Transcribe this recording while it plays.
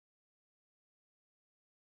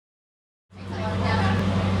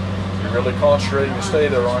You're really concentrating to stay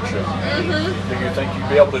there, aren't you? Mm-hmm. Do you think you'd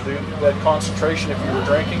be able to do that concentration if you were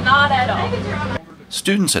drinking? Not at all.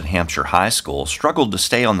 Students at Hamphsire High School struggled to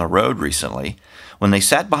stay on the road recently when they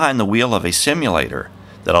sat behind the wheel of a simulator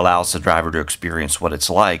that allows the driver to experience what it's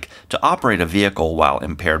like to operate a vehicle while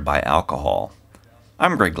impaired by alcohol.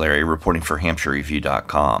 I'm Greg Larry reporting for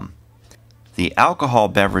HampshireReview.com. The Alcohol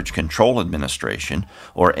Beverage Control Administration,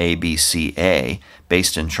 or ABCA,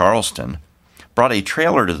 based in Charleston, brought a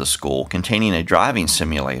trailer to the school containing a driving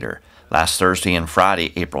simulator last Thursday and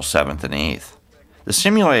Friday, April 7th and 8th. The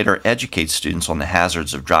simulator educates students on the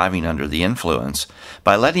hazards of driving under the influence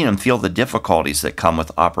by letting them feel the difficulties that come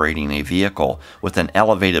with operating a vehicle with an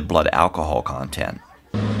elevated blood alcohol content.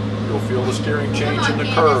 You'll feel the steering change in the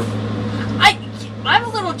curve. I'm a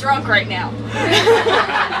little drunk right now.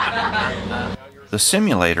 The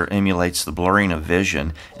simulator emulates the blurring of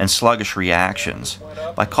vision and sluggish reactions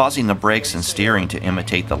by causing the brakes and steering to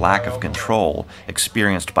imitate the lack of control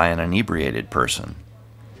experienced by an inebriated person.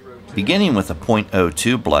 Beginning with a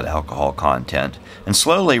 0.02 blood alcohol content and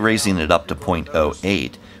slowly raising it up to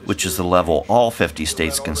 0.08, which is the level all 50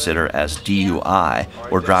 states consider as DUI,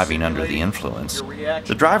 or driving under the influence,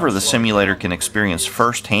 the driver of the simulator can experience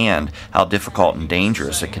firsthand how difficult and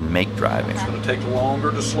dangerous it can make driving. It's going to take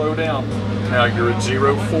longer to slow down. Now you're at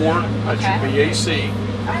 0.4, that's your BAC.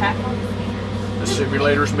 Okay. The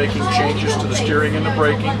simulator's making changes to the steering and the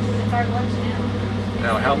braking.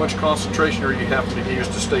 Now, how much concentration are you having to use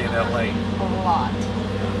to stay in that lane? A lot.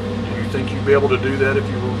 Do you think you'd be able to do that if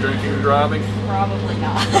you were drinking and driving? Probably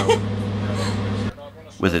not.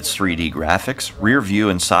 With its 3D graphics, rear view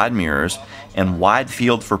and side mirrors, and wide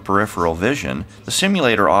field for peripheral vision, the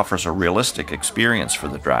simulator offers a realistic experience for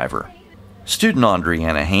the driver. Student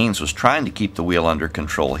Adriana Haynes was trying to keep the wheel under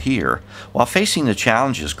control here while facing the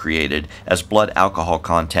challenges created as blood alcohol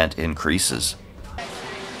content increases.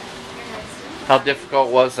 How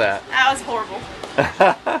difficult was that? That was horrible.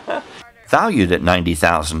 Valued at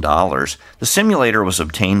 $90,000, the simulator was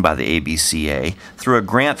obtained by the ABCA through a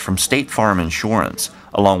grant from State Farm Insurance,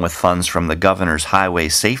 along with funds from the Governor's Highway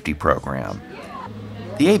Safety Program.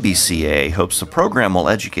 The ABCA hopes the program will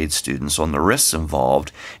educate students on the risks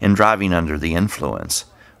involved in driving under the influence,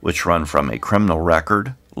 which run from a criminal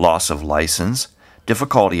record, loss of license,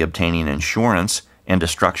 difficulty obtaining insurance, and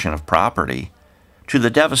destruction of property, to the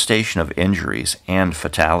devastation of injuries and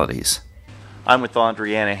fatalities. I'm with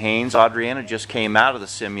Adriana Haynes. Adriana just came out of the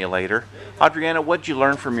simulator. Adriana, what did you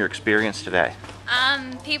learn from your experience today?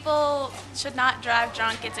 People should not drive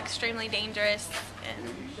drunk. It's extremely dangerous,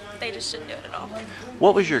 and they just shouldn't do it at all.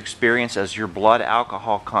 What was your experience as your blood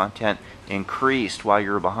alcohol content increased while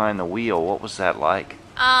you were behind the wheel? What was that like?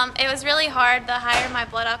 It was really hard. The higher my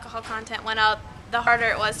blood alcohol content went up, the harder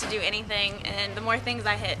it was to do anything, and the more things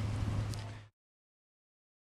I hit